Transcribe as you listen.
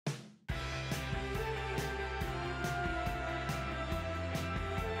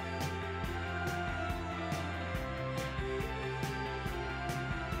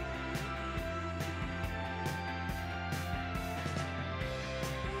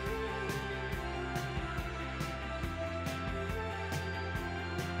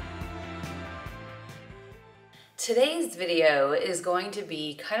Today's video is going to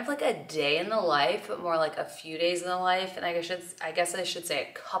be kind of like a day in the life, but more like a few days in the life, and I guess I should say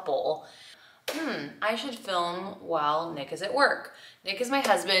a couple. I should film while Nick is at work. Nick is my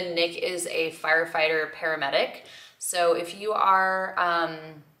husband. Nick is a firefighter paramedic. So if you are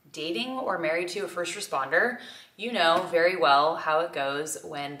dating or married to a first responder, you know very well how it goes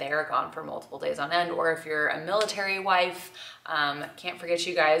when they are gone for multiple days on end. Or if you're a military wife, can't forget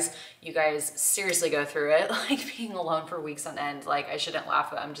you guys seriously go through it, like being alone for weeks on end. Like, I shouldn't laugh,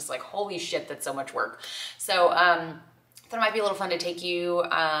 but I'm just like, holy shit, that's so much work. So thought it might be a little fun to take you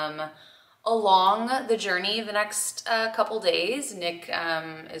along the journey the next couple days. Nick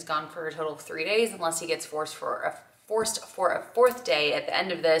is gone for a total of 3 days, unless he gets forced for a fourth day at the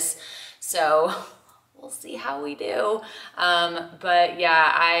end of this. So we'll see how we do. But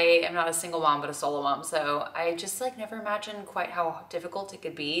yeah, I am not a single mom, but a solo mom. So I just like never imagined quite how difficult it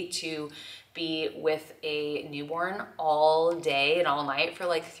could be to be with a newborn all day and all night for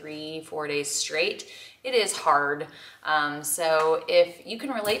like 3-4 days straight. It is hard. So if you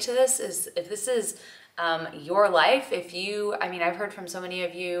can relate to this, if this is your life, I've heard from so many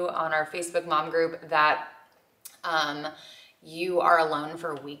of you on our Facebook mom group that you are alone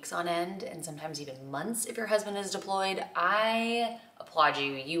for weeks on end and sometimes even months if your husband is deployed. I applaud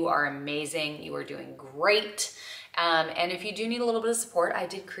you. You are amazing. You are doing great. And if you do need a little bit of support, I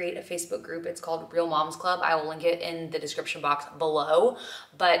did create a Facebook group. It's called Real Moms Club. I will link it in the description box below,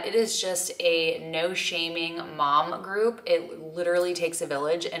 but it is just a no shaming mom group. It literally takes a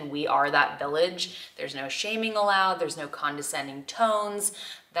village, and we are that village. There's no shaming allowed. There's no condescending tones.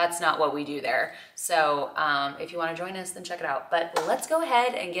 That's not what we do there. So if you want to join us, then check it out. But let's go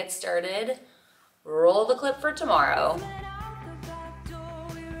ahead and get started. Roll the clip for tomorrow.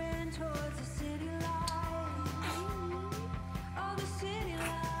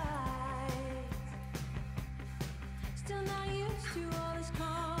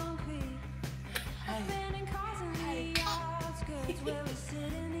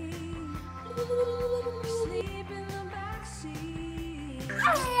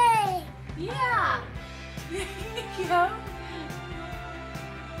 Yeah. You know?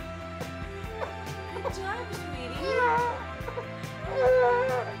 Good job, sweetie.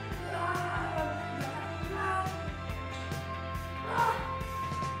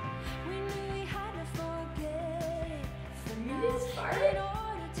 We knew we had to forget it. It is farting?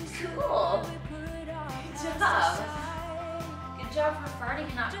 Cool. Good job. Good job for farting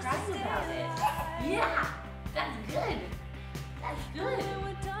and not crying about it. Yeah. That's good. That's good.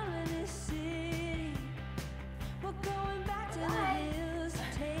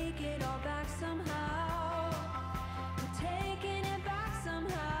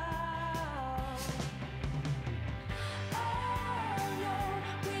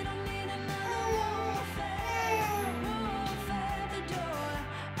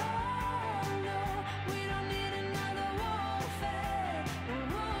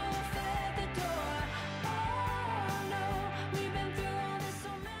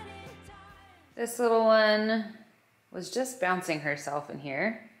 This little one was just bouncing herself in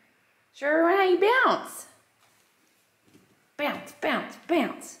here. Show everyone how you bounce. Bounce, bounce,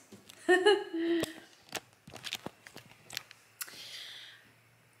 bounce.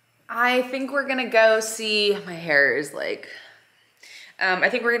 I think we're gonna go see, my hair is like, I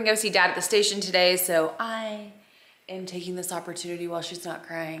think we're gonna go see Dad at the station today, so I am taking this opportunity while she's not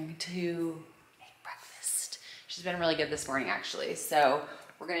crying to make breakfast. She's been really good this morning, actually, so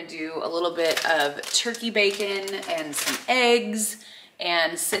we're gonna do a little bit of turkey bacon and some eggs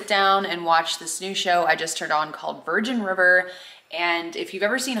and sit down and watch this new show I just turned on called Virgin River. And if you've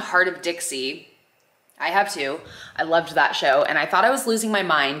ever seen Heart of Dixie, I have too. I loved that show, and I thought I was losing my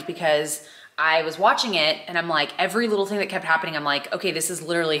mind because I was watching it and I'm like, every little thing that kept happening, I'm like, okay, this is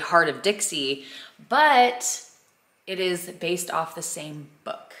literally Heart of Dixie, but it is based off the same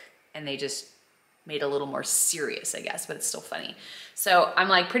book, and they just made it a little more serious, I guess, but it's still funny. So I'm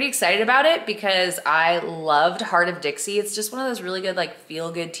like pretty excited about it because I loved Heart of Dixie. It's just one of those really good, like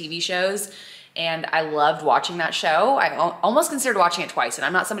feel-good TV shows. And I loved watching that show. I almost considered watching it twice. And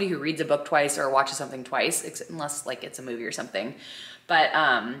I'm not somebody who reads a book twice or watches something twice, unless like it's a movie or something. But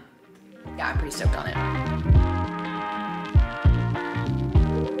yeah, I'm pretty stoked on it.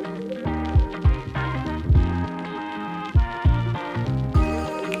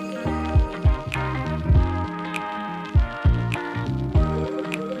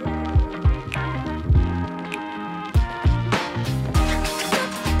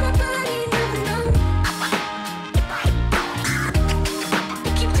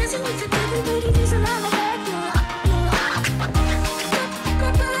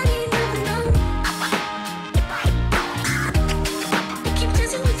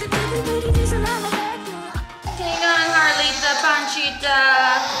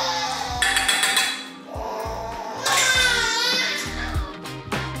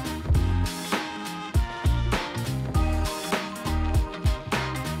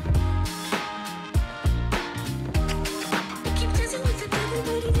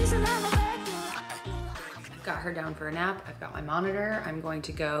 Got her down for a nap. I've got my monitor. I'm going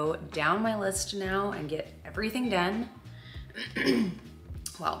to go down my list now and get everything done.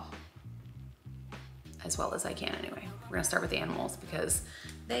 Well, as well as I can anyway. We're gonna start with the animals because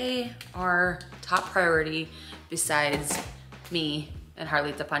they are top priority besides me and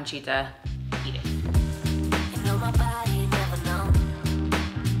Harlita Panchita eating. You know my body never known.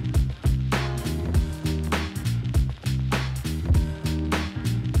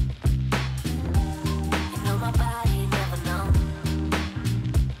 You know my body never known.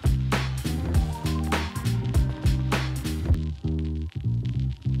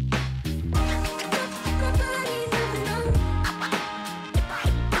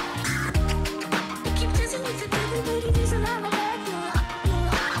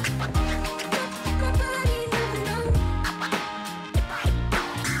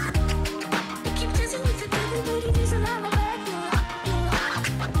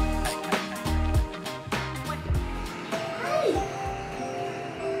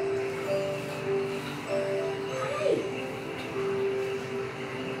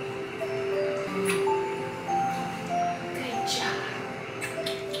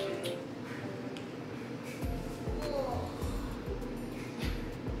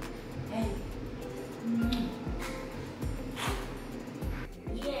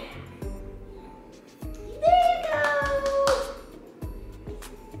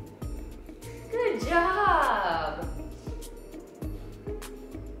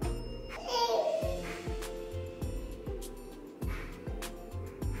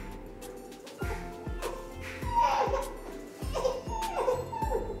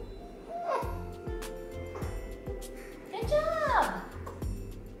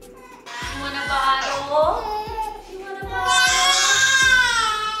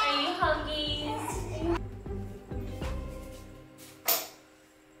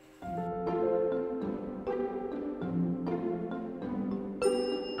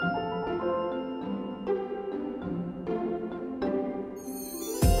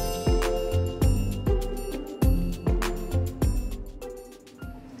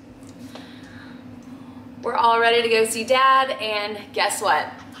 We're all ready to go see Dad, and guess what?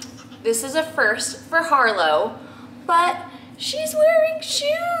 This is a first for Harlow, but she's wearing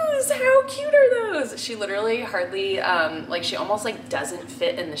shoes. How cute are those? She literally hardly, like she almost like doesn't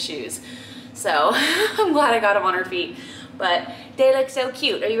fit in the shoes. So I'm glad I got them on her feet, but they look so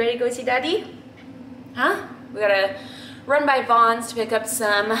cute. Are you ready to go see Daddy? Huh? We gotta run by Vaughn's to pick up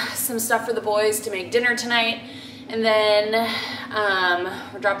some stuff for the boys to make dinner tonight. And then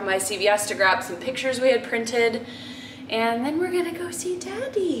we're dropping by CVS to grab some pictures we had printed. And then we're gonna go see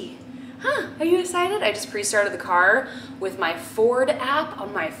Daddy. Huh, are you excited? I just pre-started the car with my Ford app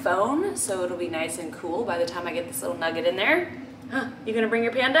on my phone, so it'll be nice and cool by the time I get this little nugget in there. Huh, you gonna bring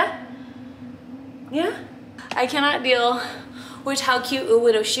your panda? Yeah? I cannot deal with how cute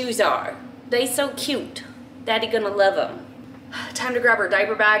Uwido's shoes are. They so cute. Daddy gonna love them. Time to grab her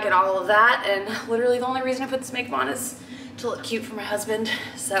diaper bag and all of that, and literally the only reason I put this makeup on is to look cute for my husband,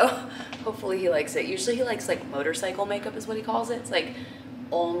 so hopefully he likes it. Usually he likes like motorcycle makeup is what he calls it. It's like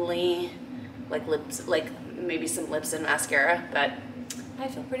only like lips, like maybe some lips and mascara, but I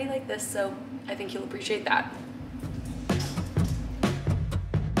feel pretty like this, so I think he'll appreciate that.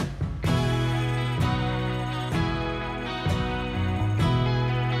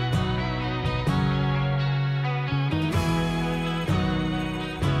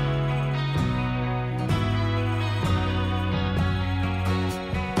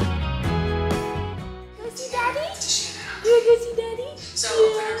 So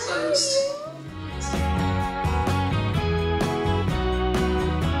open or closed.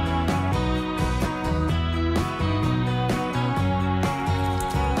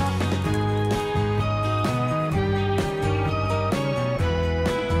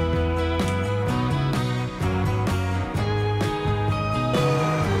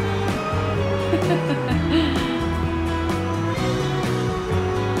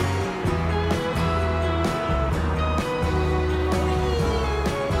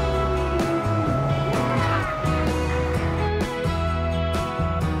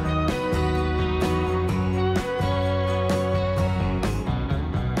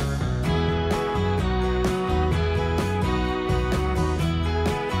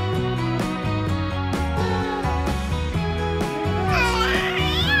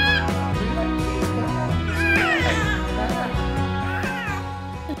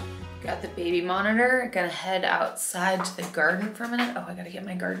 Got the baby monitor. Gonna head outside to the garden for a minute. Oh, I gotta get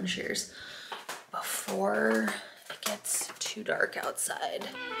my garden shears before it gets too dark outside.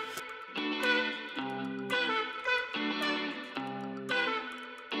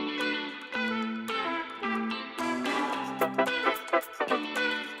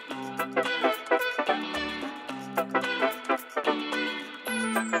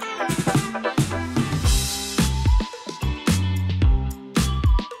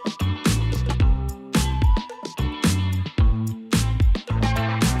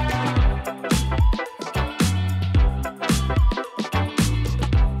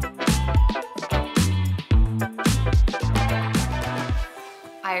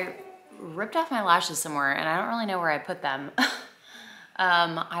 I ripped off my lashes somewhere and I don't really know where I put them.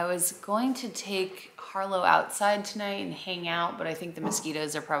 I was going to take Harlow outside tonight and hang out, but I think the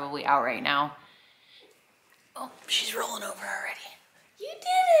mosquitoes are probably out right now. Oh, she's rolling over already. You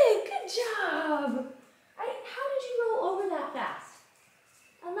did it, good job. How did you roll over that fast?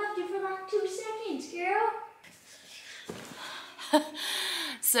 I left you for like 2 seconds, girl.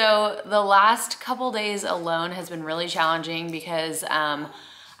 So the last couple days alone has been really challenging because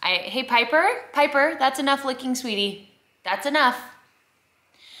hey Piper, that's enough licking, sweetie. That's enough.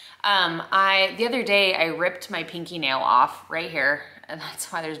 The other day I ripped my pinky nail off right here, and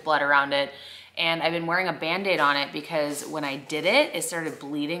that's why there's blood around it. And I've been wearing a Band-Aid on it because when I did it, it started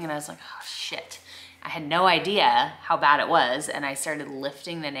bleeding and I was like, oh shit. I had no idea how bad it was, and I started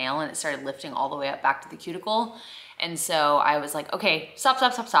lifting the nail and it started lifting all the way up back to the cuticle. And so I was like, okay, stop.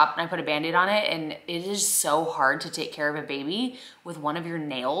 And I put a Band-Aid on it, and it is so hard to take care of a baby with one of your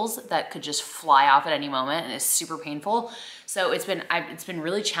nails that could just fly off at any moment, and it's super painful. So it's been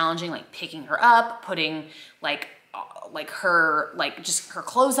really challenging, like picking her up, putting her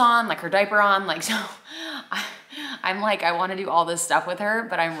clothes on, like her diaper on, like, so I'm like, I want to do all this stuff with her,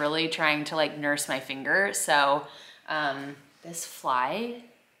 but I'm really trying to like nurse my finger. So this fly,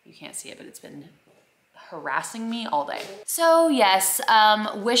 you can't see it, but it's been harassing me all day. So yes,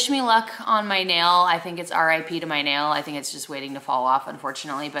 wish me luck on my nail. I think it's RIP to my nail. I think it's just waiting to fall off,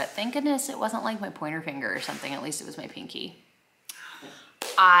 unfortunately, but thank goodness it wasn't like my pointer finger or something. At least it was my pinky.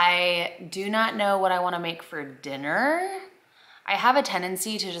 I do not know what I want to make for dinner. I have a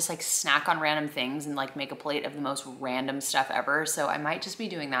tendency to just like snack on random things and like make a plate of the most random stuff ever. So I might just be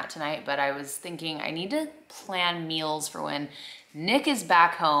doing that tonight, but I was thinking I need to plan meals for when Nick is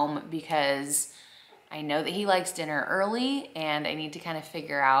back home, because I know that he likes dinner early, and I need to kind of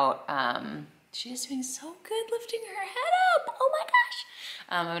figure out, she is doing so good lifting her head up. Oh my gosh.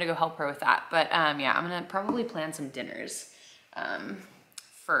 I'm gonna go help her with that. But yeah, I'm gonna probably plan some dinners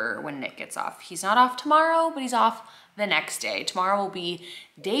for when Nick gets off. He's not off tomorrow, but he's off the next day. Tomorrow will be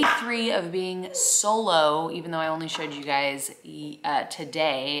day 3 of being solo, even though I only showed you guys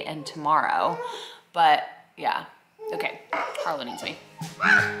today and tomorrow. But yeah, okay, Harlow needs me.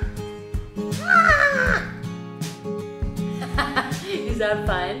 Is that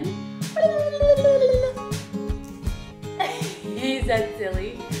fun? Is that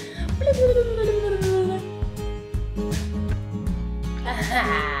silly?